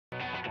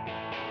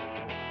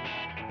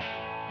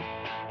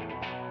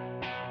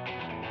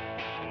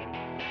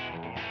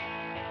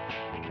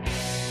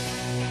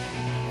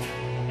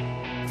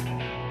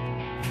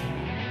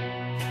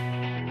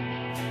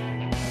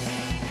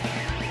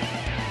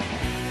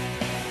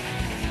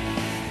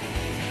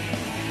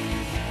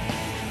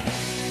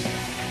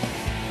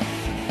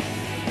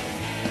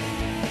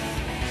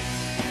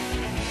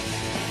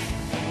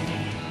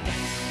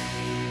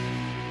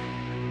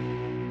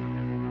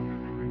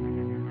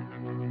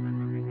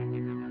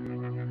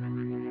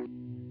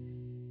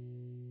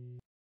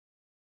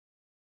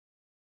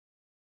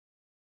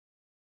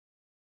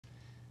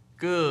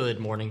Good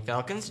morning,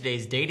 Falcons.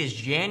 Today's date is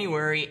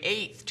January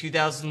 8th,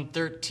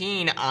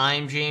 2013.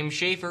 I'm James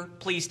Schaefer.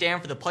 Please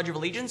stand for the Pledge of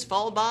Allegiance,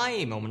 followed by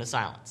a moment of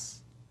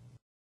silence.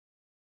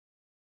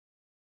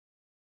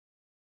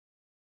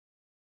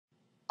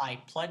 I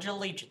pledge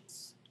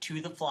allegiance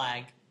to the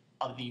flag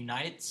of the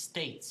United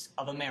States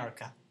of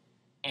America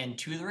and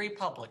to the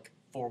republic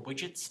for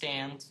which it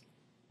stands,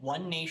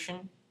 one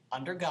nation,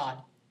 under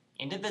God,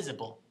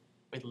 indivisible,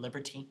 with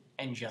liberty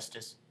and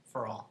justice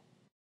for all.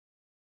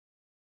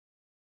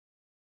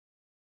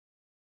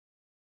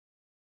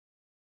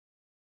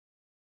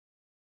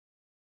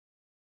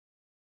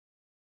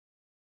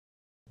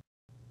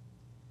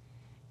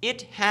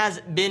 It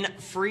has been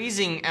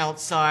freezing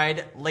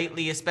outside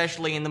lately,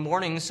 especially in the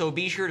morning, so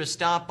be sure to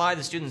stop by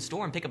the student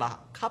store and pick up a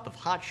cup of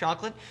hot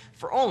chocolate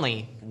for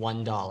only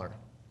 $1.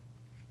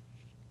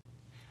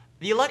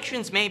 The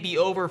elections may be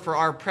over for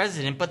our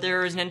president, but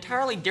there is an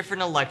entirely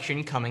different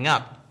election coming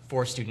up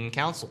for student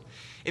council.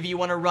 If you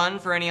want to run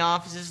for any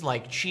offices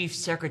like chief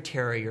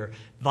secretary or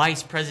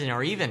vice president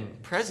or even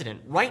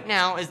president, right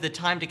now is the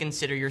time to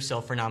consider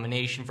yourself for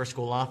nomination for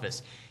school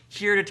office.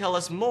 Here to tell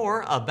us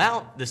more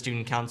about the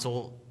student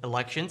council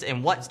elections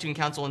and what student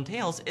council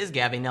entails is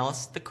Gabby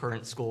Nellis, the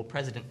current school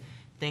president.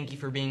 Thank you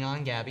for being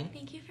on, Gabby.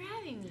 Thank you for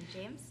having me,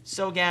 James.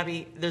 So,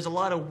 Gabby, there's a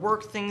lot of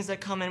work things that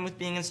come in with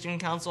being in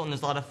student council, and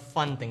there's a lot of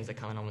fun things that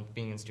come in with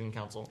being in student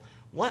council.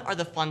 What are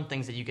the fun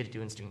things that you get to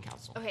do in student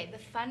council? Okay, the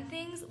fun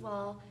things,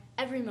 well,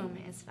 every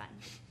moment is fun,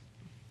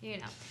 you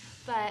know.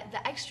 But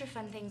the extra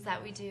fun things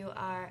that we do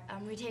are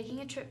we're taking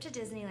a trip to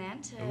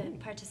Disneyland to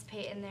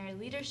participate in their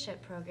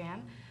leadership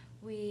program.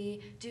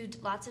 We do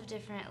lots of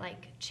different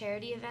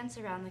charity events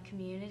around the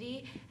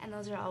community, and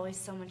those are always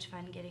so much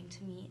fun, getting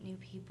to meet new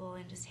people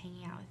and just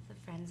hanging out with the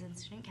friends in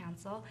student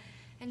council,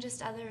 and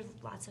just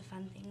lots of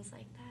fun things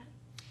like that.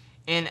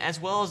 And as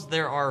well as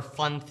there are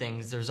fun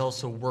things, there's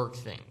also work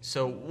things.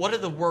 So what are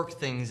the work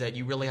things that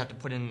you really have to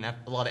put in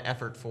a lot of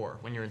effort for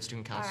when you're in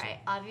student council? All right,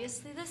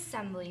 obviously the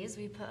assemblies,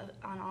 we put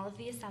on all of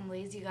the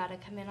assemblies. You gotta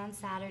come in on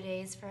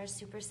Saturdays for our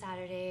Super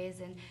Saturdays,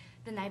 and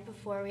the night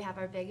before we have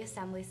our big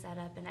assembly set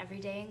up, and every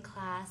day in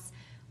class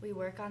we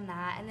work on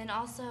that. And then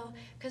also,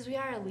 because we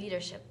are a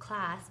leadership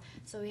class,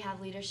 so we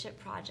have leadership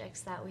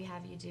projects that we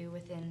have you do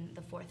within the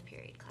 4th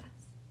period class.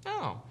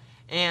 Oh,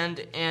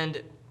 and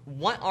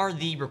what are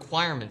the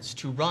requirements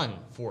to run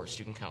for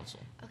student council?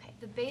 Okay,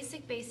 the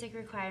basic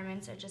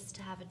requirements are just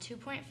to have a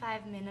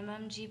 2.5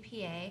 minimum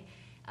GPA,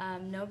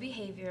 no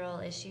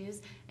behavioral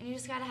issues, and you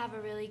just gotta have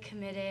a really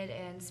committed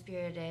and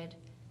spirited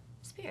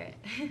spirit.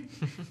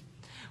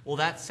 Well,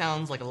 that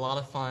sounds like a lot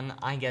of fun.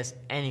 I guess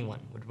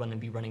anyone would want to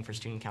be running for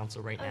student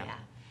council right now. Yeah.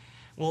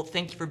 Well,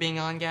 thank you for being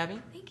on,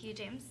 Gabby. Thank you,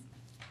 James.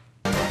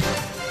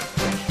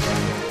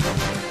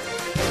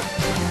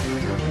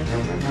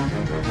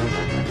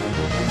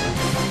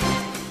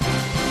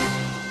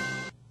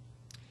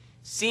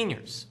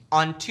 Seniors,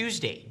 on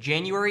Tuesday,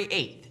 January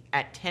 8th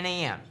at 10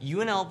 a.m.,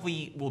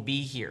 UNLV will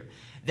be here.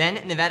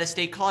 Then Nevada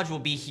State College will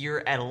be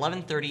here at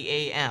 11:30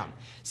 a.m.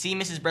 See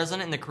Mrs.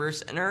 Breslin in the Career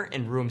Center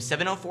in room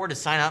 704 to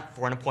sign up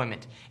for an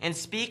appointment. And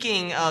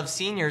speaking of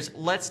seniors,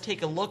 let's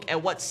take a look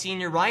at what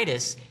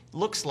senioritis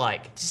looks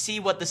like to see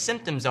what the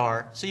symptoms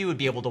are so you would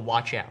be able to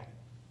watch out.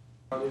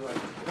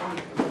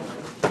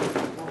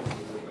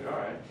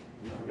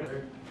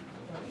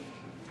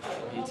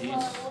 PT,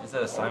 is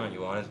that assignment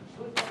you wanted?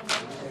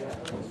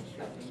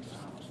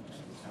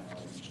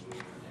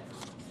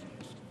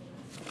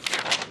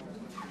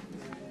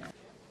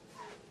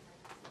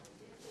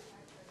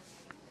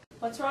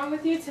 What's wrong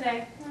with you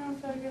today? I don't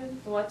feel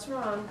good. What's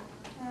wrong?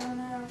 I don't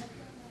know.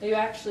 Are you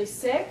actually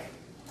sick?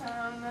 I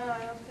don't know.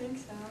 I don't think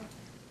so.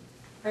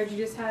 Or did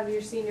you just have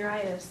your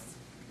senioritis?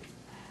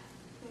 I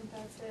think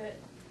that's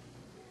it.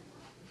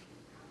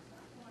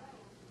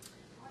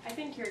 I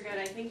think you're good.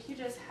 I think you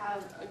just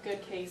have a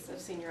good case of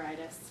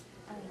senioritis.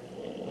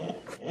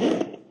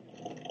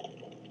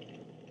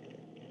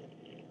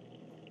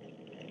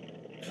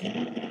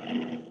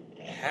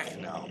 Heck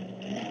no.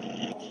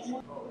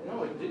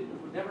 No,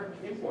 it never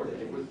came for it.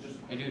 It was just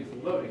Hey,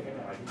 dude. loading.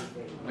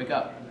 Wake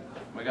up.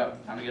 Wake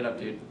up. Time to get up,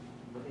 dude.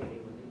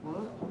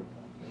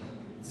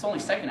 It's only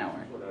second hour.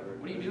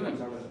 What are you doing?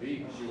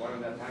 She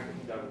wanted that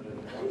package done in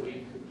 1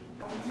 week.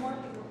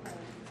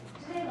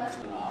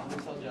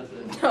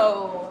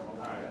 No.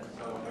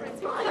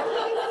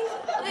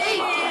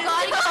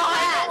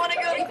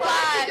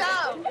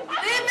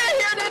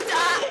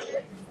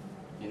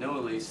 You know,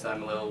 Elise,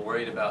 I'm a little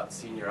worried about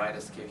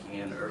senioritis kicking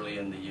in early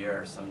in the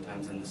year.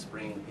 Sometimes in the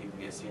spring people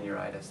get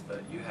senioritis,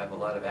 but you have a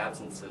lot of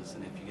absences,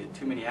 and if you get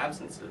too many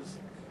absences,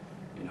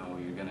 you know,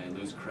 you're going to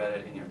lose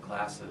credit in your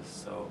classes.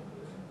 So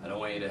I don't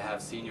want you to have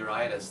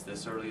senioritis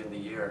this early in the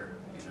year.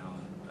 You know,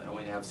 I don't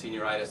want you to have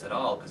senioritis at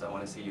all because I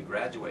want to see you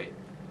graduate.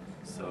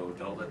 So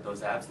don't let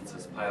those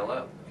absences pile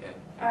up, okay?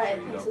 All right,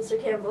 thanks,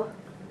 Mr. Campbell.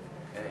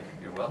 Okay,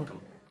 you're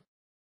welcome.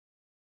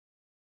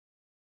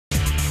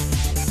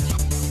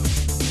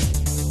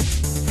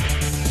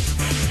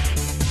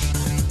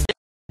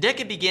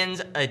 DECA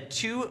begins a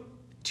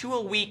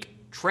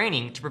two-a-week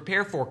training to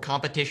prepare for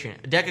competition.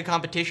 A DECA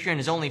competition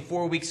is only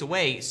 4 weeks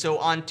away, so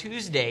on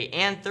Tuesday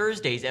and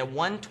Thursdays at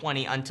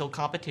 1:20 until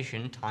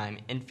competition time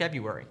in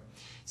February.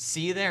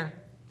 See you there.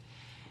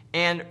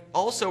 And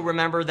also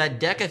remember that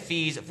DECA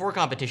fees for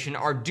competition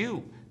are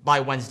due by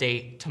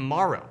Wednesday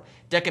tomorrow.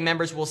 DECA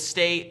members will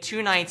stay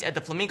 2 nights at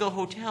the Flamingo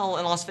Hotel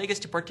in Las Vegas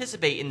to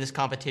participate in this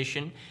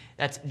competition.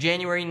 That's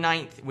January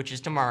 9th, which is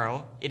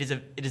tomorrow. It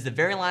is the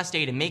very last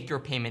day to make your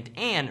payment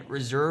and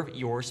reserve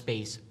your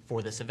space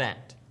for this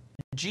event.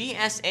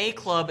 GSA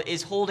Club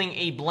is holding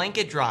a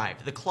blanket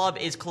drive. The club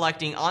is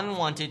collecting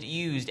unwanted,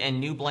 used, and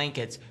new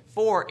blankets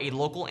for a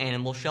local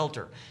animal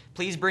shelter.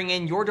 Please bring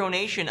in your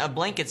donation of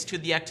blankets to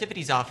the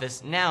activities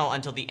office now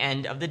until the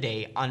end of the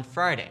day on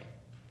Friday.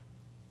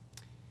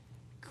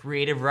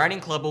 Creative Writing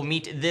Club will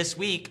meet this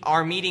week.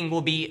 Our meeting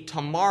will be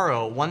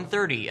tomorrow,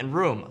 1:30 in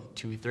room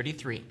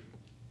 233.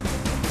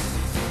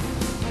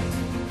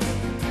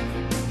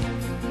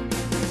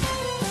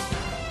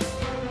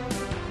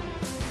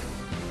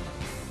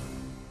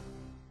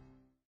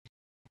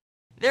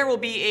 There will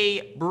be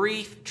a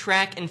brief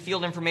track and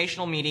field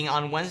informational meeting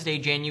on Wednesday,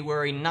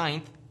 January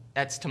 9th.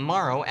 That's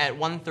tomorrow at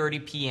 1:30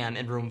 p.m.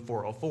 in room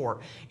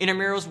 404.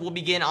 Intramurals will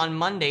begin on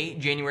Monday,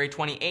 January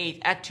 28th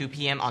at 2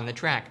 p.m. on the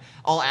track.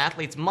 All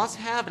athletes must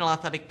have an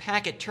athletic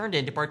packet turned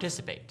in to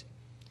participate.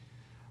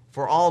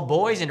 For all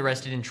boys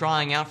interested in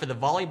trying out for the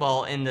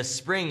volleyball in the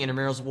spring,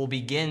 intramurals will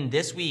begin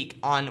this week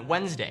on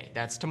Wednesday.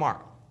 That's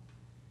tomorrow.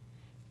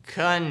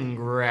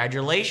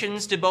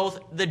 Congratulations to both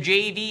the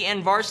JV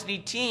and varsity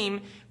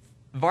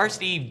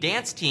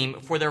dance team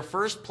for their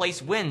first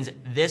place wins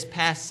this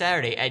past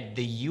Saturday at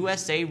the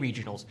USA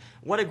Regionals.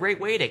 What a great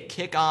way to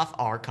kick off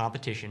our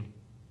competition.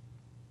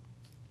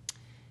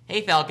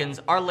 Hey Falcons,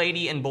 our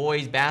lady and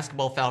boys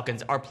basketball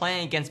Falcons are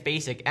playing against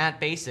Basic at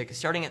Basic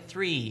starting at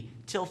 3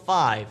 till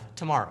 5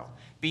 tomorrow.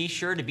 Be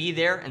sure to be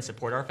there and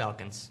support our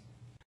Falcons.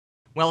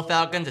 Well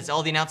Falcons, that's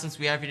all the announcements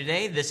we have for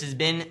today. This has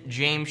been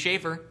James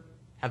Schaefer.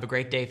 Have a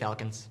great day,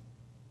 Falcons.